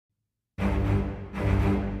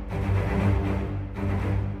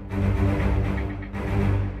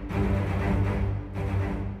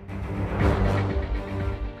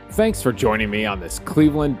Thanks for joining me on this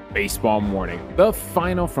Cleveland baseball morning. The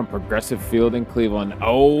final from Progressive Field in Cleveland.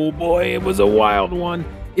 Oh boy, it was a wild one.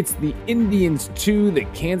 It's the Indians 2, the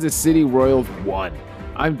Kansas City Royals 1.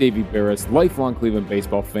 I'm Davey Barris, lifelong Cleveland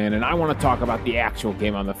baseball fan, and I want to talk about the actual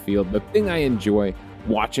game on the field, the thing I enjoy,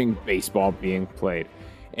 watching baseball being played.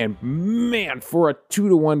 And man, for a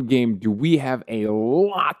 2-1 game, do we have a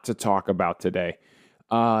lot to talk about today.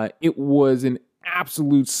 It was an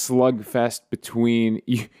absolute slugfest between,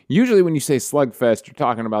 usually when you say slugfest, you're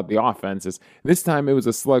talking about the offenses. This time it was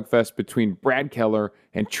a slugfest between Brad Keller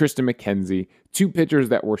and Triston McKenzie, two pitchers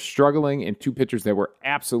that were struggling and two pitchers that were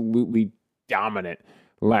absolutely dominant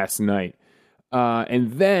last night.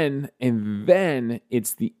 And then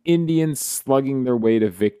it's the Indians slugging their way to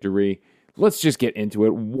victory. Let's just get into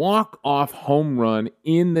it. Walk-off home run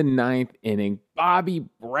in the ninth inning. Bobby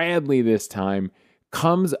Bradley this time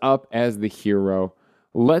comes up as the hero.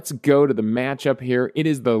 Let's go to the matchup here. It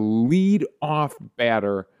is the lead-off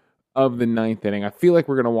batter of the ninth inning. I feel like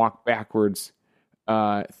we're going to walk backwards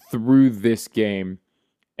through this game.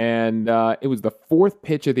 And it was the fourth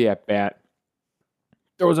pitch of the at-bat.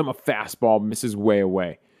 Throws him a fastball, misses way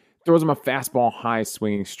away. Throws him a fastball, high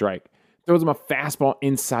swinging strike. Throws him a fastball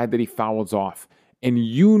inside that he fouls off. And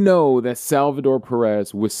you know that Salvador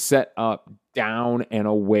Perez was set up down and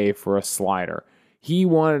away for a slider. He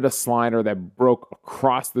wanted a slider that broke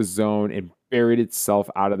across the zone and buried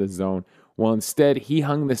itself out of the zone. Well, instead, he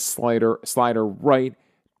hung this slider right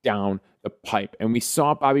down the pipe. And we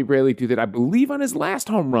saw Bobby Bradley do that, I believe, on his last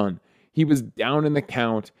home run. He was down in the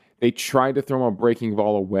count. They tried to throw him a breaking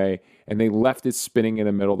ball away, and they left it spinning in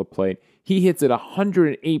the middle of the plate. He hits at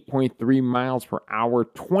 108.3 miles per hour,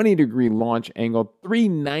 20-degree launch angle,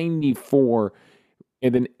 394,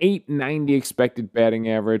 and an 890 expected batting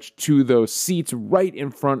average to those seats right in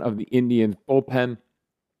front of the Indians bullpen.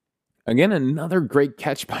 Again, another great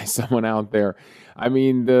catch by someone out there. I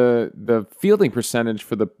mean, the fielding percentage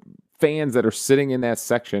for the fans that are sitting in that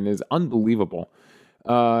section is unbelievable.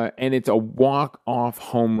 And it's a walk-off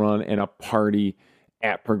home run and a party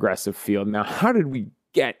at Progressive Field. Now, how did we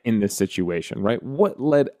get in this situation, right? What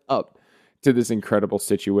led up to this incredible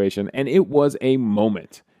situation? And it was a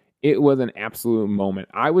moment. It was an absolute moment.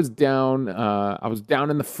 I was down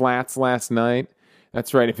in the flats last night.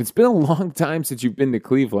 That's right. If it's been a long time since you've been to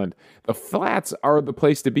Cleveland, the flats are the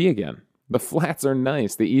place to be again. The flats are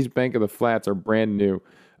nice. The East Bank of the flats are brand new.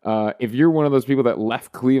 If you're one of those people that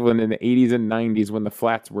left Cleveland in the 80s and 90s when the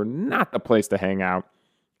flats were not the place to hang out,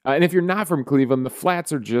 and if you're not from Cleveland, the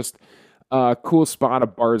flats are just a cool spot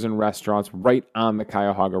of bars and restaurants right on the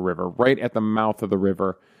Cuyahoga River, right at the mouth of the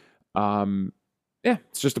river. Yeah,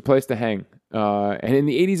 it's just a place to hang. And in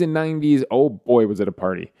the 80s and 90s, oh boy, was it a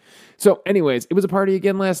party. So anyways, it was a party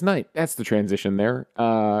again last night. That's the transition there.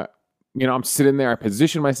 I'm sitting there. I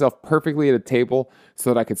positioned myself perfectly at a table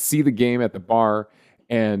so that I could see the game at the bar.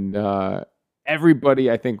 And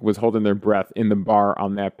everybody, I think, was holding their breath in the bar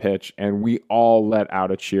on that pitch. And we all let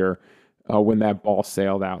out a cheer when that ball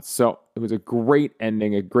sailed out. So it was a great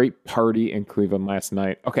ending, a great party in Cleveland last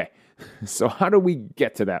night. Okay, so how do we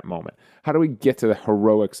get to that moment? How do we get to the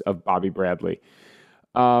heroics of Bobby Bradley?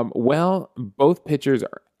 Well, both pitchers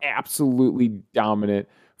are absolutely dominant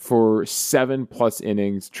for 7+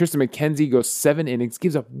 innings. Triston McKenzie goes 7 innings,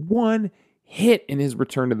 gives up 1 hit in his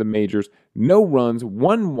return to the majors, no runs,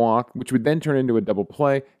 1 walk, which would then turn into a double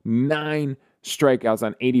play, 9 strikeouts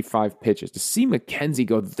on 85 pitches. To see McKenzie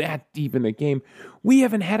go that deep in the game, we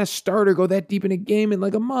haven't had a starter go that deep in a game in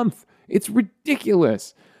like a month. It's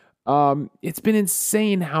ridiculous. It's been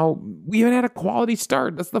insane how we haven't had a quality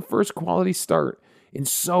start. That's the first quality start in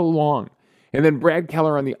so long. And then Brad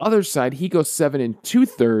Keller on the other side, he goes 7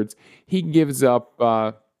 2/3. He gives up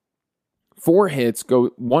 4 hits,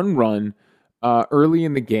 1 run early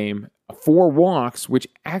in the game, 4 walks, which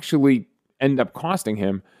actually end up costing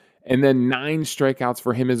him, and then 9 strikeouts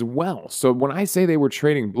for him as well. So when I say they were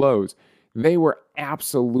trading blows, they were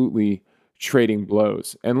absolutely trading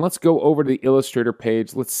blows. And let's go over to the Illustrator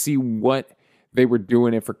page. Let's see what they were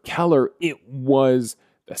doing. And for Keller, it was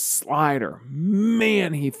the slider.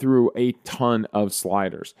 Man, he threw a ton of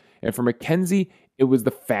sliders. And for McKenzie, it was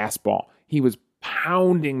the fastball. He was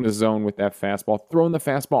pounding the zone with that fastball, throwing the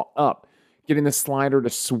fastball up, getting the slider to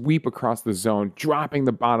sweep across the zone, dropping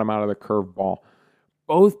the bottom out of the curveball.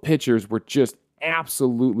 Both pitchers were just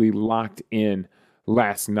absolutely locked in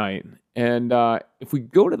last night. And if we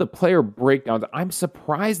go to the player breakdowns, I'm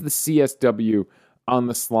surprised the CSW on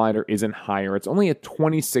the slider isn't higher. It's only at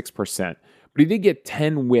 26%, but he did get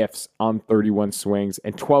 10 whiffs on 31 swings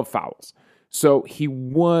and 12 fouls. So he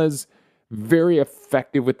was very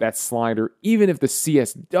effective with that slider, even if the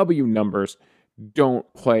CSW numbers don't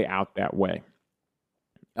play out that way.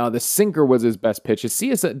 The sinker was his best pitch. His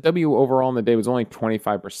CSW overall in the day was only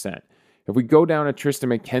 25%. If we go down to Tristan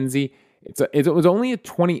McKenzie, it was only a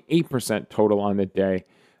 28% total on the day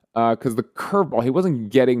because the curveball, he wasn't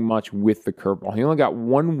getting much with the curveball. He only got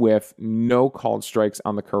one whiff, no called strikes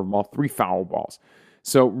on the curveball, 3 foul balls.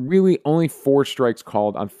 So really only 4 strikes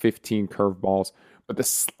called on 15 curveballs. But the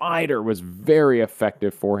slider was very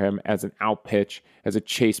effective for him as an out pitch, as a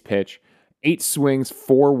chase pitch. 8 swings,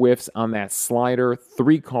 4 whiffs on that slider,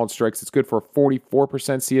 3 called strikes. It's good for a 44%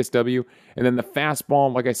 CSW. And then the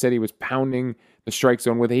fastball, like I said, he was pounding the strike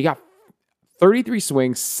zone with it. He got 33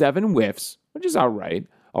 swings, 7 whiffs, which is all right.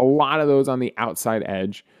 A lot of those on the outside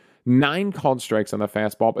edge. 9 called strikes on the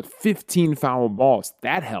fastball, but 15 foul balls.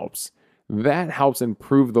 That helps. That helps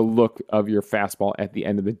improve the look of your fastball at the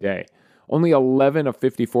end of the day. Only 11 of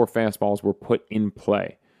 54 fastballs were put in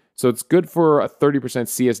play. So it's good for a 30%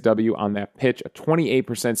 CSW on that pitch, a 28%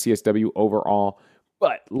 CSW overall.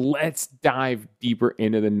 But let's dive deeper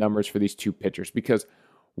into the numbers for these two pitchers because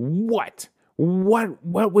what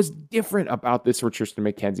was different about this for Tristan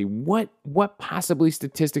McKenzie? What possibly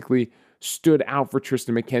statistically stood out for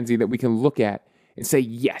Tristan McKenzie that we can look at and say,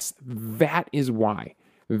 yes, that is why.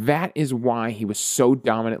 That is why he was so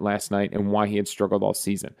dominant last night and why he had struggled all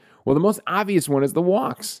season. Well, the most obvious one is the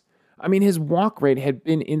walks. I mean, his walk rate had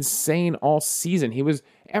been insane all season. He was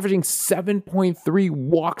averaging 7.3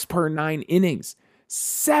 walks per 9 innings.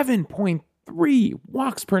 7.3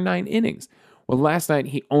 walks per 9 innings. Well, last night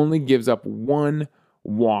he only gives up one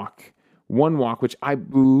walk, which I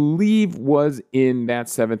believe was in that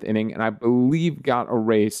 7th inning, and I believe got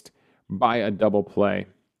erased by a double play.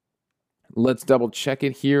 Let's double check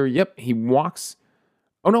it here. Yep, he walks.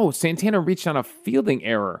 Oh no, Santana reached on a fielding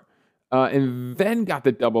error. And then got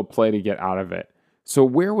the double play to get out of it. So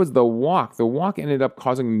where was the walk? The walk ended up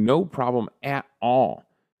causing no problem at all.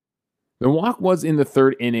 The walk was in the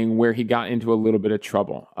 3rd inning where he got into a little bit of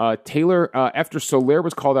trouble. Taylor, after Soler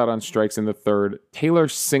was called out on strikes in the 3rd, Taylor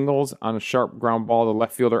singles on a sharp ground ball to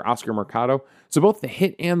left fielder Oscar Mercado. So both the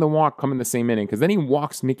hit and the walk come in the same inning because then he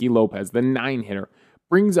walks Nicky Lopez, the 9-hitter,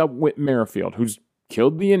 brings up Whit Merrifield, who's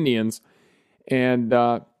killed the Indians, and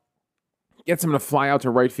gets him to fly out to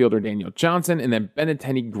right fielder Daniel Johnson, and then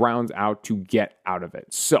Benintendi grounds out to get out of it.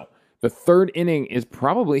 So the 3rd inning is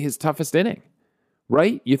probably his toughest inning,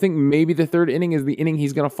 right? You think maybe the 3rd inning is the inning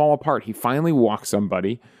he's going to fall apart. He finally walks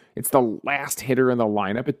somebody. It's the last hitter in the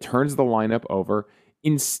lineup. It turns the lineup over.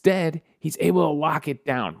 Instead, he's able to lock it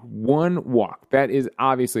down. One walk. That is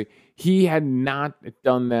obviously, he had not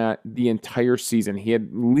done that the entire season. He had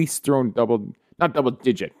at least thrown not double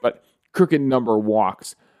digit, but crooked number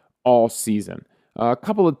walks all season. A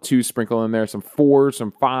couple of 2s sprinkle in there, some 4s,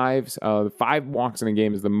 some 5s. 5 walks in a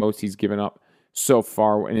game is the most he's given up so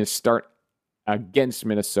far in his start against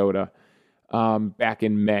Minnesota back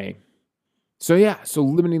in May. So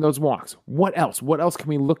limiting those walks. What else? What else can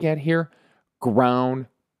we look at here? Ground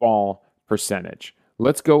ball percentage.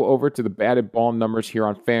 Let's go over to the batted ball numbers here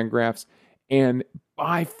on Fangraphs. And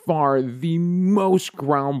by far the most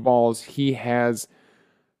ground balls he has,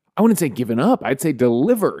 I wouldn't say given up, I'd say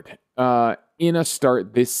delivered in a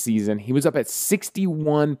start this season. He was up at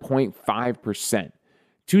 61.5%.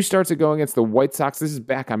 2 starts ago against the White Sox. This is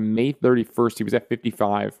back on May 31st. He was at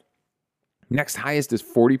 55. Next highest is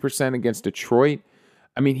 40% against Detroit.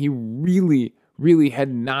 I mean, he really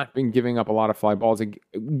had not been giving up a lot of fly balls,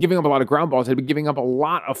 giving up a lot of ground balls, had been giving up a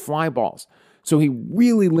lot of fly balls. So he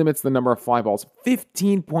really limits the number of fly balls.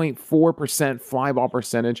 15.4% fly ball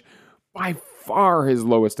percentage, by far his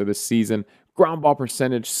lowest of the season. Ground ball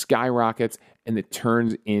percentage skyrockets, and it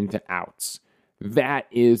turns into outs. That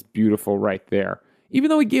is beautiful right there. Even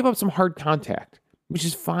though he gave up some hard contact, which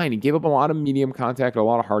is fine. He gave up a lot of medium contact, a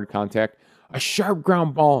lot of hard contact. A sharp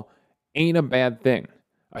ground ball ain't a bad thing.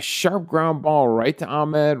 A sharp ground ball right to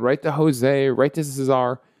Ahmed, right to Jose, right to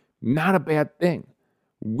Cesar, not a bad thing.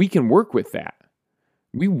 We can work with that.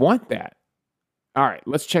 We want that. All right,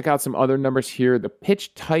 let's check out some other numbers here. The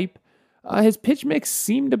pitch type, his pitch mix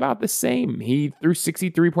seemed about the same. He threw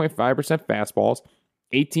 63.5% fastballs,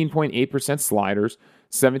 18.8% sliders,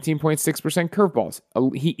 17.6% curveballs.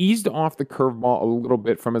 He eased off the curveball a little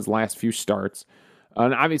bit from his last few starts.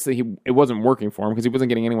 And obviously, it wasn't working for him because he wasn't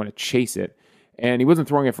getting anyone to chase it. And he wasn't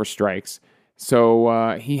throwing it for strikes.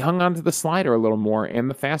 So he hung on to the slider a little more and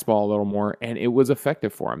the fastball a little more, and it was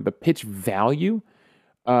effective for him. The pitch value,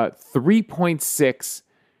 3.6.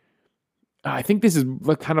 I think this is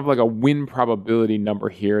kind of like a win probability number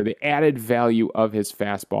here. The added value of his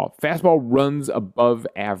fastball. Fastball runs above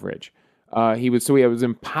average. He was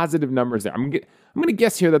in positive numbers there. I'm going to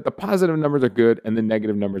guess here that the positive numbers are good and the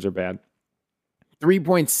negative numbers are bad.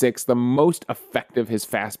 3.6, the most effective his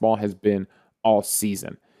fastball has been all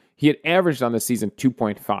season. He had averaged on the season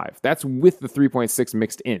 2.5. That's with the 3.6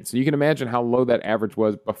 mixed in. So you can imagine how low that average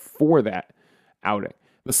was before that outing.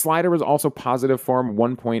 The slider was also positive for him,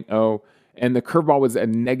 1.0, and the curveball was a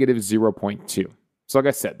negative 0.2. So like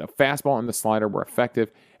I said, the fastball and the slider were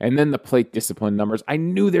effective, and then the plate discipline numbers. I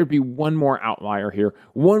knew there'd be one more outlier here,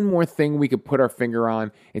 one more thing we could put our finger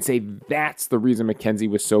on and say that's the reason McKenzie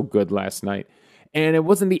was so good last night. And it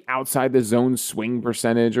wasn't the outside the zone swing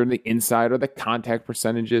percentage or the inside or the contact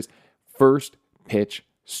percentages. First pitch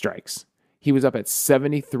strikes. He was up at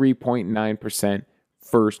 73.9%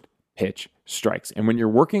 first pitch strikes. And when you're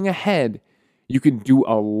working ahead, you can do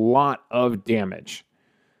a lot of damage.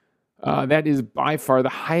 That is by far the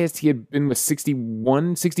highest he had been with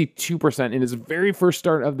 62% in his very first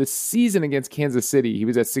start of the season against Kansas City. He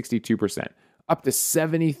was at 62%, up to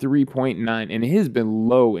 73.9%, and it has been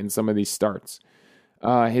low in some of these starts.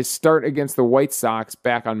 His start against the White Sox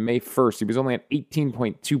back on May 1st, he was only at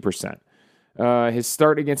 18.2%. His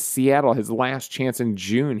start against Seattle, his last chance in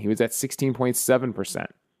June, he was at 16.7%.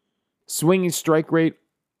 Swinging strike rate,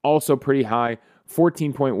 also pretty high,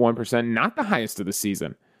 14.1%, not the highest of the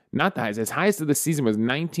season. Not the highest. His highest of the season was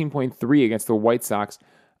 19.3 against the White Sox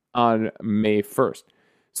on May 1st.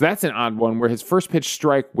 So that's an odd one where his first pitch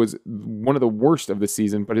strike was one of the worst of the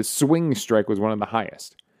season, but his swinging strike was one of the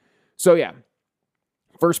highest. So yeah,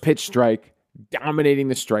 first pitch strike, dominating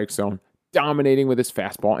the strike zone, dominating with his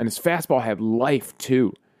fastball, and his fastball had life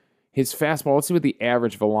too. His fastball, let's see what the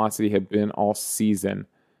average velocity had been all season.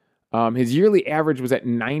 His yearly average was at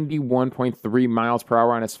 91.3 miles per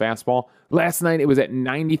hour on his fastball. Last night, it was at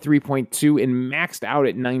 93.2 and maxed out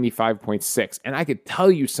at 95.6. And I could tell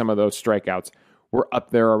you some of those strikeouts were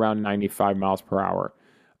up there around 95 miles per hour.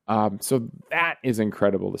 So that is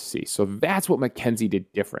incredible to see. So that's what McKenzie did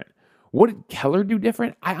different. What did Keller do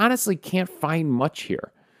different? I honestly can't find much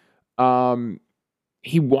here.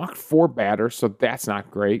 He walked 4 batters, so that's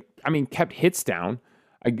not great. I mean, kept hits down.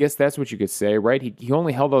 I guess that's what you could say, right? He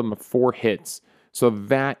only held on to 4 hits. So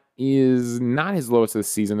that is not his lowest of the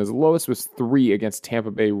season. His lowest was 3 against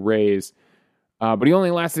Tampa Bay Rays. But he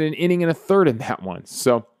only lasted an inning and a third in that one.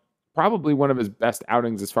 So probably one of his best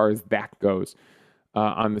outings as far as that goes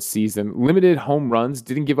on the season. Limited home runs.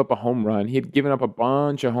 Didn't give up a home run. He had given up a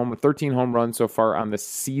bunch of 13 home runs so far on the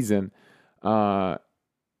season. So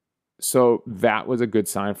that was a good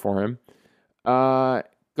sign for him.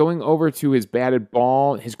 Going over to his batted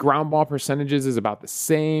ball, his ground ball percentages is about the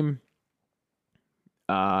same.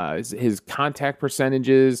 His contact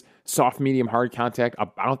percentages, soft, medium, hard contact,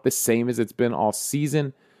 about the same as it's been all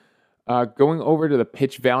season. Going over to the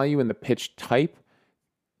pitch value and the pitch type,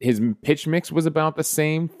 his pitch mix was about the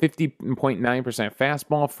same. 50.9%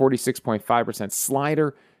 fastball, 46.5%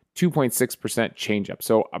 slider, 2.6% changeup.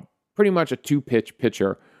 So pretty much a 2-pitch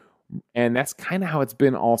pitcher. And that's kind of how it's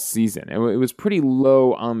been all season. It was pretty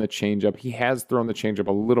low on the changeup. He has thrown the changeup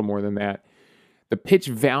a little more than that. The pitch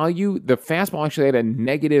value, the fastball actually had a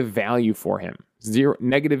negative value for him,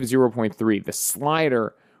 negative 0.3. The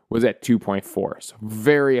slider was at 2.4, so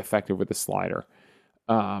very effective with the slider.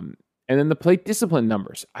 And then the plate discipline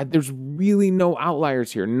numbers. There's really no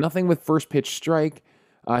outliers here. Nothing with first pitch strike.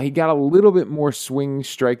 He got a little bit more swing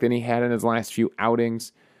strike than he had in his last few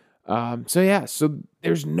outings. So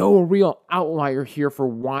there's no real outlier here for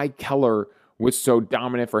why Keller was so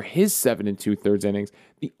dominant for his 7 2/3 innings.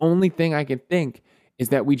 The only thing I can think is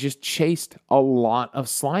that we just chased a lot of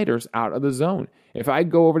sliders out of the zone. If I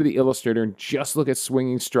go over to the Illustrator and just look at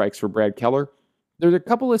swinging strikes for Brad Keller, there's a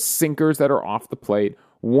couple of sinkers that are off the plate,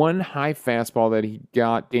 one high fastball that he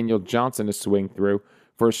got Daniel Johnson to swing through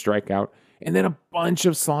for a strikeout, and then a bunch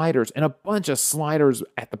of sliders and a bunch of sliders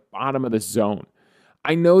at the bottom of the zone.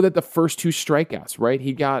 I know that the first 2 strikeouts, right?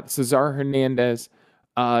 He got Cesar Hernandez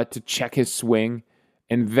to check his swing,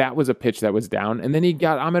 and that was a pitch that was down. And then he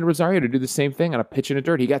got Ahmed Rosario to do the same thing on a pitch in the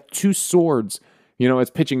dirt. He got 2 swords, as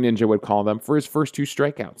Pitching Ninja would call them, for his first 2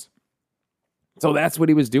 strikeouts. So that's what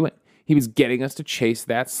he was doing. He was getting us to chase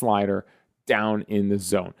that slider down in the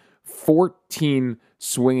zone. 14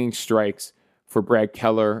 swinging strikes for Brad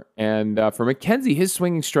Keller. And for McKenzie, his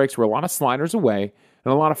swinging strikes were a lot of sliders away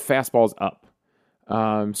and a lot of fastballs up.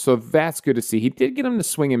 So that's good to see. He did get him to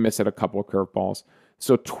swing and miss at a couple of curveballs.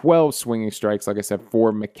 So 12 swinging strikes, like I said,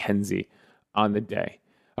 for McKenzie on the day.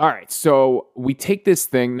 All right, so we take this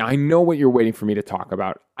thing. Now, I know what you're waiting for me to talk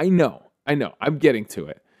about. I know. I'm getting to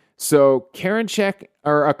it. So Karinchak,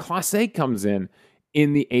 or Clase comes in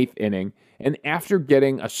the 8th inning, and after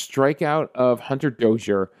getting a strikeout of Hunter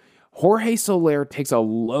Dozier, Jorge Soler takes a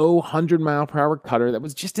low 100-mile-per-hour cutter that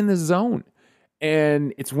was just in the zone.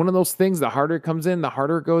 And it's one of those things, the harder it comes in, the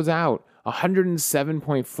harder it goes out.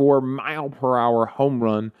 107.4 mile per hour home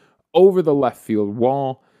run over the left field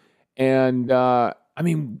wall. And,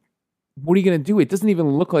 what are you going to do? It doesn't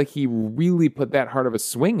even look like he really put that hard of a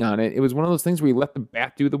swing on it. It was one of those things where he let the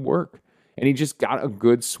bat do the work. And he just got a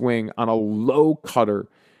good swing on a low cutter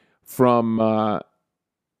from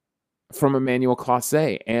Emmanuel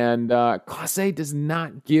Clase. And Clase does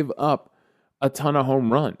not give up a ton of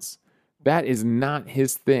home runs. That is not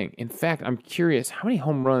his thing. In fact, I'm curious, how many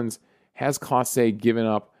home runs has Clase given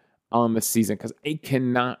up on the season? Because it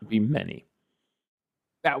cannot be many.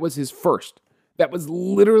 That was his first. That was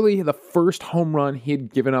literally the first home run he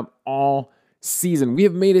had given up all season. We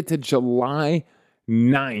have made it to July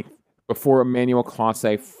 9th before Emmanuel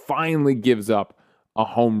Clase finally gives up a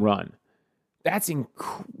home run. That's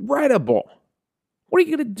incredible. What are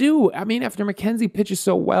you going to do? I mean, after McKenzie pitches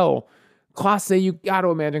so well, Clase, you got to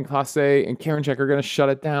imagine Clase and Karinchak are going to shut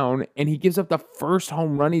it down, and he gives up the first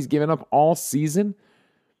home run he's given up all season.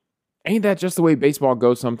 Ain't that just the way baseball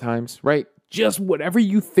goes sometimes, right? Just whatever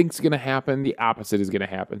you think's going to happen, the opposite is going to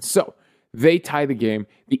happen. So they tie the game.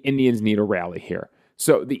 The Indians need a rally here.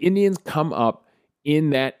 So the Indians come up in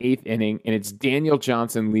that 8th inning, and it's Daniel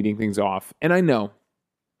Johnson leading things off. And I know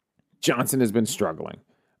Johnson has been struggling.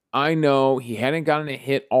 I know he hadn't gotten a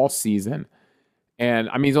hit all season. And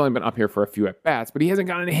I mean, he's only been up here for a few at-bats, but he hasn't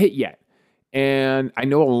gotten a hit yet. And I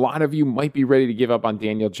know a lot of you might be ready to give up on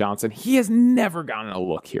Daniel Johnson. He has never gotten a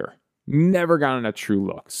look here. Never gotten a true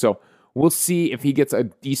look. So we'll see if he gets a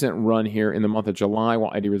decent run here in the month of July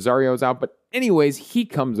while Eddie Rosario is out. But anyways, he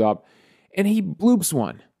comes up and he bloops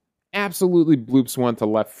one. Absolutely bloops one to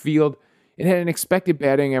left field. It had an expected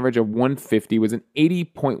batting average of 150, was an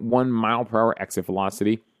 80.1 mile per hour exit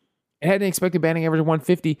velocity. It had an expected batting average of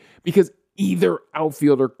 150 because either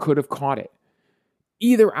outfielder could have caught it.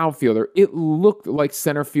 Either outfielder, it looked like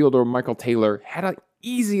center fielder Michael Taylor had an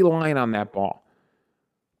easy line on that ball.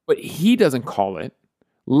 But he doesn't call it.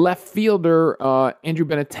 Left fielder Andrew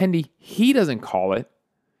Benintendi, he doesn't call it.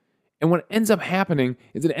 And what ends up happening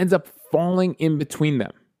is it ends up falling in between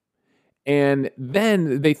them. And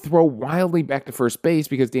then they throw wildly back to first base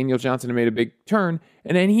because Daniel Johnson had made a big turn.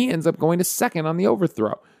 And then he ends up going to second on the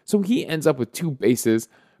overthrow. So he ends up with 2 bases,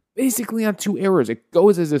 basically on 2 errors. It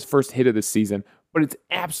goes as his first hit of the season, but it's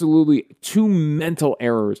absolutely 2 mental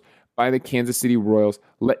errors by the Kansas City Royals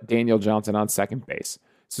let Daniel Johnson on second base.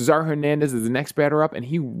 Cesar Hernandez is the next batter up, and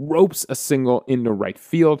he ropes a single into right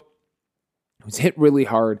field. It was hit really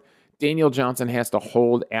hard. Daniel Johnson has to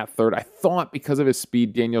hold at third. I thought because of his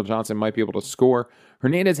speed, Daniel Johnson might be able to score.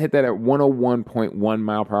 Hernandez hit that at 101.1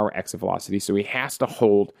 mile per hour exit velocity, so he has to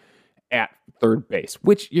hold at third base,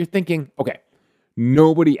 which you're thinking, okay,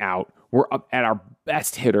 nobody out. We're up at our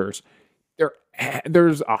best hitters.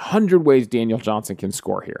 There's 100 ways Daniel Johnson can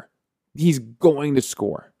score here. He's going to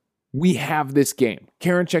score. We have this game.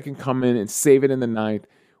 Karinchak can come in and save it in the 9th.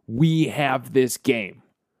 We have this game.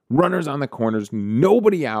 Runners on the corners,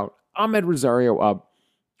 nobody out. Ahmed Rosario up,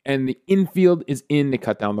 and the infield is in to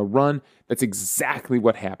cut down the run. That's exactly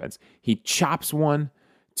what happens. He chops one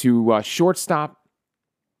to shortstop.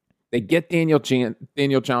 They get Daniel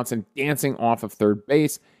Johnson dancing off of third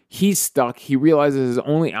base. He's stuck. He realizes his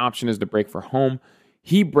only option is to break for home.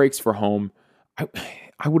 He breaks for home.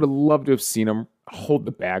 I would have loved to have seen him hold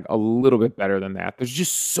the bag a little bit better than that. There's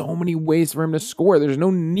just so many ways for him to score. There's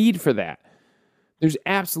no need for that. There's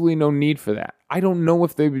absolutely no need for that. I don't know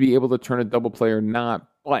if they would be able to turn a double play or not,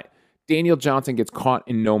 but Daniel Johnson gets caught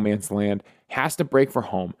in no man's land, has to break for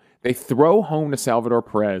home. They throw home to Salvador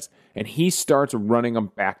Perez, and he starts running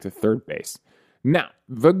them back to third base. Now,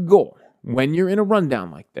 the goal when you're in a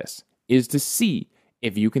rundown like this is to see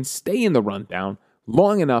if you can stay in the rundown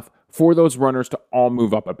long enough for those runners to all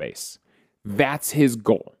move up a base. That's his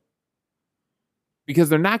goal. Because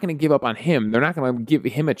they're not going to give up on him. They're not going to give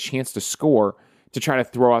him a chance to score to try to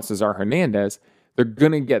throw out Cesar Hernandez. They're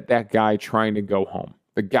going to get that guy trying to go home,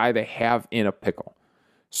 the guy they have in a pickle.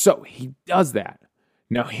 So he does that.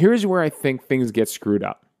 Now, here's where I think things get screwed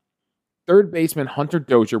up. Third baseman Hunter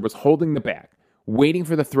Dozier was holding the bag, waiting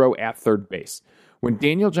for the throw at third base. When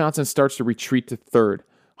Daniel Johnson starts to retreat to third,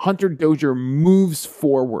 Hunter Dozier moves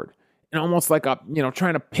forward and almost like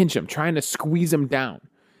trying to pinch him, trying to squeeze him down.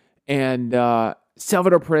 And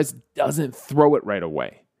Salvador Perez doesn't throw it right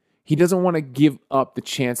away. He doesn't want to give up the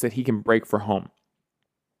chance that he can break for home.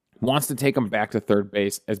 Wants to take him back to third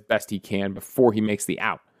base as best he can before he makes the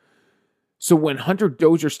out. So when Hunter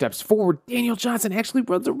Dozier steps forward, Daniel Johnson actually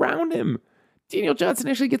runs around him. Daniel Johnson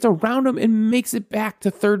actually gets around him and makes it back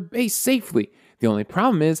to third base safely. The only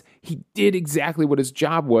problem is he did exactly what his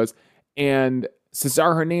job was, and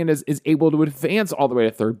Cesar Hernandez is able to advance all the way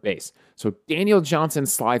to third base. So Daniel Johnson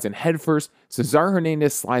slides in head first. Cesar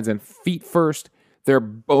Hernandez slides in feet first. They're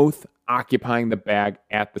both occupying the bag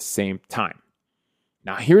at the same time.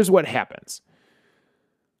 Now, here's what happens.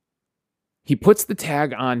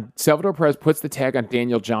 Salvador Perez puts the tag on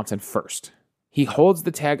Daniel Johnson first. He holds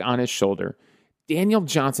the tag on his shoulder. Daniel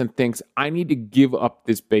Johnson thinks, I need to give up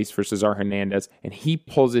this base for Cesar Hernandez, and he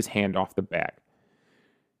pulls his hand off the bag.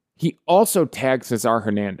 He also tags Cesar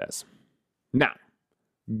Hernandez. Now,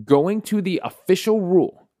 going to the official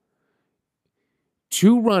rule,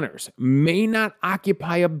 2 runners may not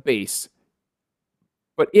occupy a base,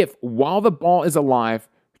 but if, while the ball is alive,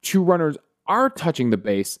 2 runners are touching the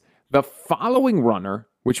base, the following runner,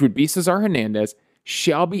 which would be Cesar Hernandez,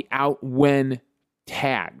 shall be out when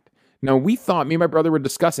tagged. Now, me and my brother were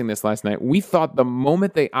discussing this last night. We thought the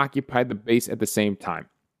moment they occupied the base at the same time,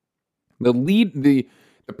 the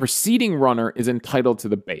preceding runner is entitled to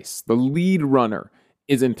the base. The lead runner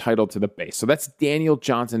is entitled to the base. So that's Daniel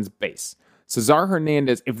Johnson's base. Cesar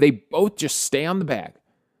Hernandez, if they both just stay on the bag,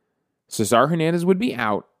 Cesar Hernandez would be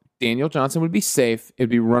out. Daniel Johnson would be safe. It'd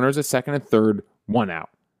be runners at second and third, 1 out.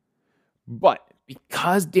 But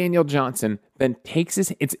because Daniel Johnson then takes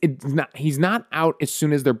he's not out as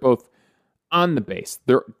soon as they're both on the base.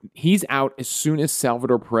 He's out as soon as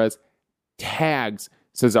Salvador Perez tags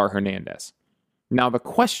Cesar Hernandez. Now, the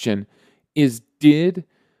question is, did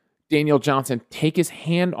Daniel Johnson take his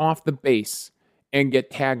hand off the base and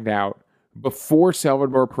get tagged out before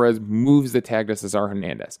Salvador Perez moves the tag to Cesar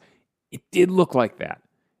Hernandez? It did look like that.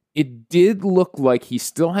 It did look like he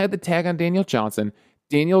still had the tag on Daniel Johnson.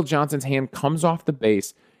 Daniel Johnson's hand comes off the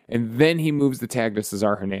base, and then he moves the tag to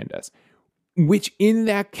Cesar Hernandez, which in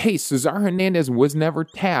that case, Cesar Hernandez was never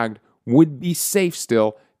tagged, would be safe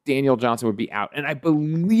still. Daniel Johnson would be out. And I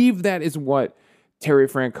believe that is what Terry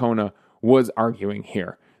Francona was arguing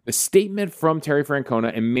here. The statement from Terry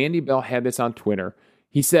Francona, and Mandy Bell had this on Twitter,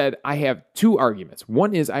 he said, I have 2 arguments.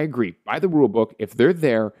 One is, I agree, by the rule book, if they're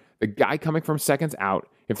there, the guy coming from second's out,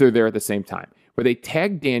 if they're there at the same time. Where they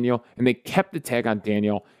tagged Daniel, and they kept the tag on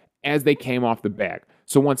Daniel as they came off the bag.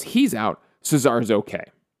 So once he's out, Cesar's okay.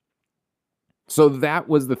 So that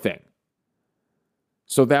was the thing.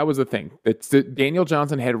 That Daniel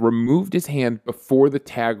Johnson had removed his hand before the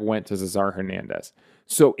tag went to Cesar Hernandez.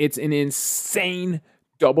 So it's an insane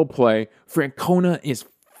double play. Francona is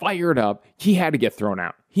fired up. He had to get thrown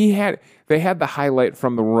out. They had the highlight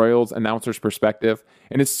from the Royals announcer's perspective.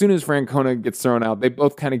 And as soon as Francona gets thrown out, they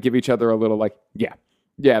both kind of give each other a little like, yeah,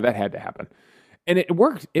 that had to happen. And it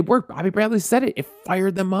worked. Bobby Bradley said it. It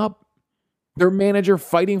fired them up. Their manager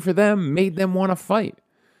fighting for them made them want to fight.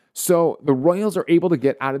 So the Royals are able to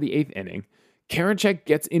get out of the 8th inning. Karinchak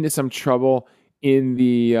gets into some trouble in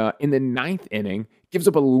the 9th inning, gives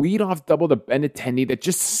up a leadoff double to Benintendi that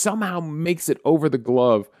just somehow makes it over the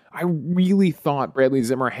glove. I really thought Bradley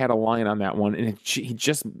Zimmer had a line on that one, and he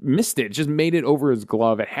just missed it. Just made it over his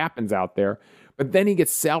glove. It happens out there. But then he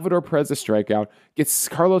gets Salvador Perez a strikeout, gets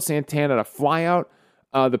Carlos Santana to fly out.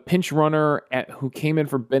 The pinch runner who came in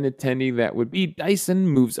for Benintendi, that would be Dyson,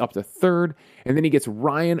 moves up to third. And then he gets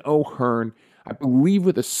Ryan O'Hearn, I believe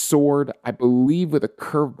with a sword, I believe with a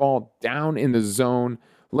curveball down in the zone.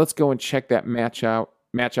 Let's go and check that matchup.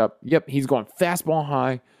 Yep, he's going fastball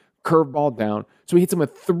high, curveball down. So he hits him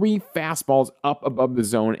with 3 fastballs up above the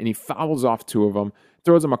zone, and he fouls off 2 of them,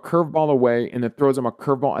 throws him a curveball away, and then throws him a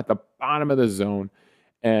curveball at the bottom of the zone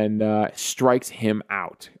and strikes him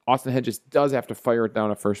out. Austin Hedges does have to fire it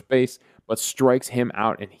down at first base, but strikes him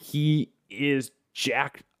out, and he is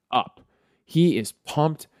jacked up. He is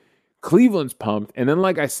pumped. Cleveland's pumped. And then,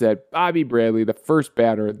 like I said, Bobby Bradley, the first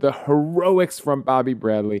batter, the heroics from Bobby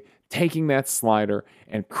Bradley, taking that slider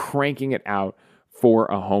and cranking it out for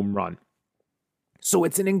a home run. So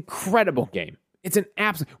it's an incredible game. It's an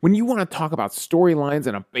absolute, when you want to talk about storylines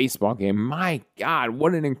in a baseball game, my God,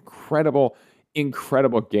 what an incredible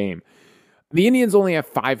game. The Indians only have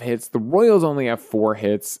 5 hits. The Royals only have 4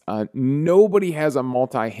 hits. Nobody has a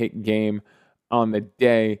multi-hit game on the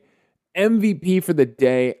day. MVP for the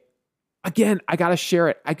day. Again, I got to share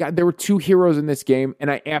it. There were 2 heroes in this game,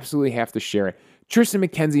 and I absolutely have to share it. Tristan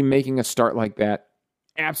McKenzie making a start like that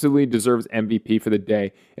absolutely deserves MVP for the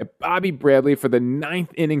day. And Bobby Bradley for the 9th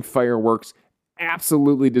inning fireworks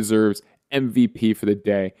absolutely deserves MVP for the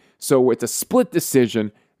day. So it's a split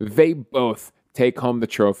decision. They both take home the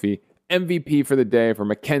trophy. MVP for the day for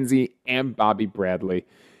McKenzie and Bobby Bradley.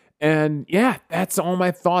 And yeah, that's all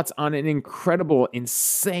my thoughts on an incredible,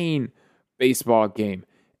 insane baseball game.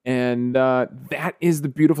 And that is the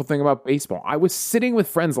beautiful thing about baseball. I was sitting with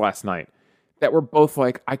friends last night that were both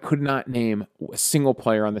like, I could not name a single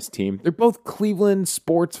player on this team. They're both Cleveland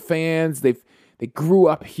sports fans. They grew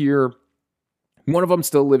up here. One of them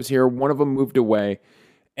still lives here. One of them moved away.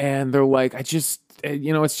 And they're like, it's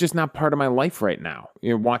just not part of my life right now,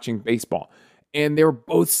 watching baseball. And they were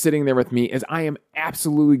both sitting there with me as I am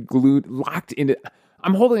absolutely glued,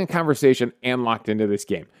 I'm holding a conversation and locked into this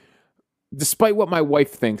game. Despite what my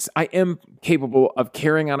wife thinks, I am capable of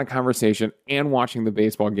carrying on a conversation and watching the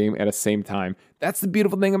baseball game at the same time. That's the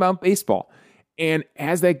beautiful thing about baseball. And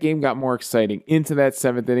as that game got more exciting, into that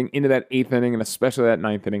 7th inning, into that 8th inning, and especially that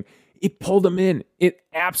 9th inning, it pulled them in. It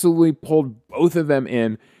absolutely pulled both of them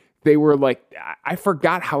in. They were like, I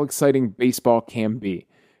forgot how exciting baseball can be.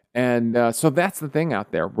 And so that's the thing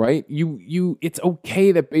out there, right? It's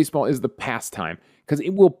okay that baseball is the pastime, because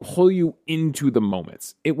it will pull you into the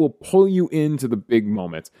moments. It will pull you into the big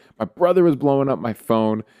moments. My brother was blowing up my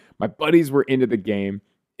phone. My buddies were into the game.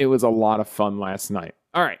 It was a lot of fun last night.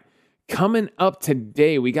 All right, coming up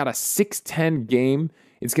today, we got a 6:10 game.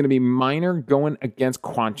 It's going to be Minor going against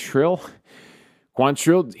Quantrill.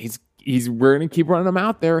 Quantrill, we're going to keep running him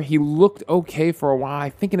out there. He looked okay for a while.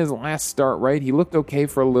 I think in his last start, right? He looked okay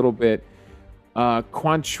for a little bit.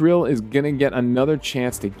 Quantrill is going to get another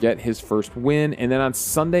chance to get his first win. And then on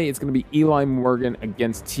Sunday, it's going to be Eli Morgan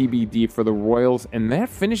against TBD for the Royals. And that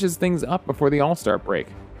finishes things up before the All-Star break.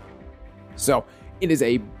 So it is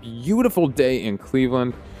a beautiful day in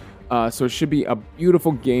Cleveland. So it should be a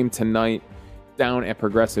beautiful game tonight down at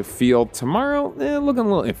Progressive Field. Tomorrow, looking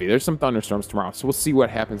a little iffy. There's some thunderstorms tomorrow. So we'll see what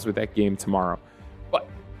happens with that game tomorrow. But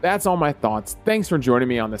that's all my thoughts. Thanks for joining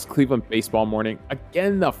me on this Cleveland baseball morning.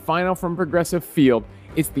 Again, the final from Progressive Field.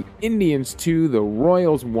 It's the Indians 2, the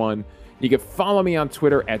Royals 1. You can follow me on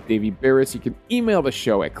Twitter at Davey Barris. You can email the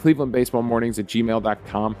show at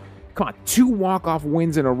clevelandbaseballmornings@gmail.com. Come on, 2 walk-off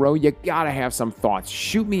wins in a row. You gotta have some thoughts.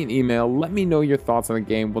 Shoot me an email. Let me know your thoughts on the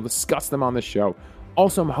game. We'll discuss them on the show.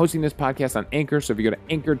 Also, I'm hosting this podcast on Anchor, so if you go to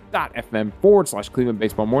anchor.fm/Cleveland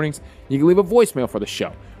Baseball Mornings, you can leave a voicemail for the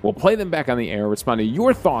show. We'll play them back on the air, respond to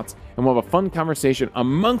your thoughts, and we'll have a fun conversation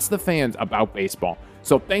amongst the fans about baseball.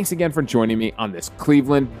 So thanks again for joining me on this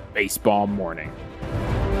Cleveland Baseball Morning.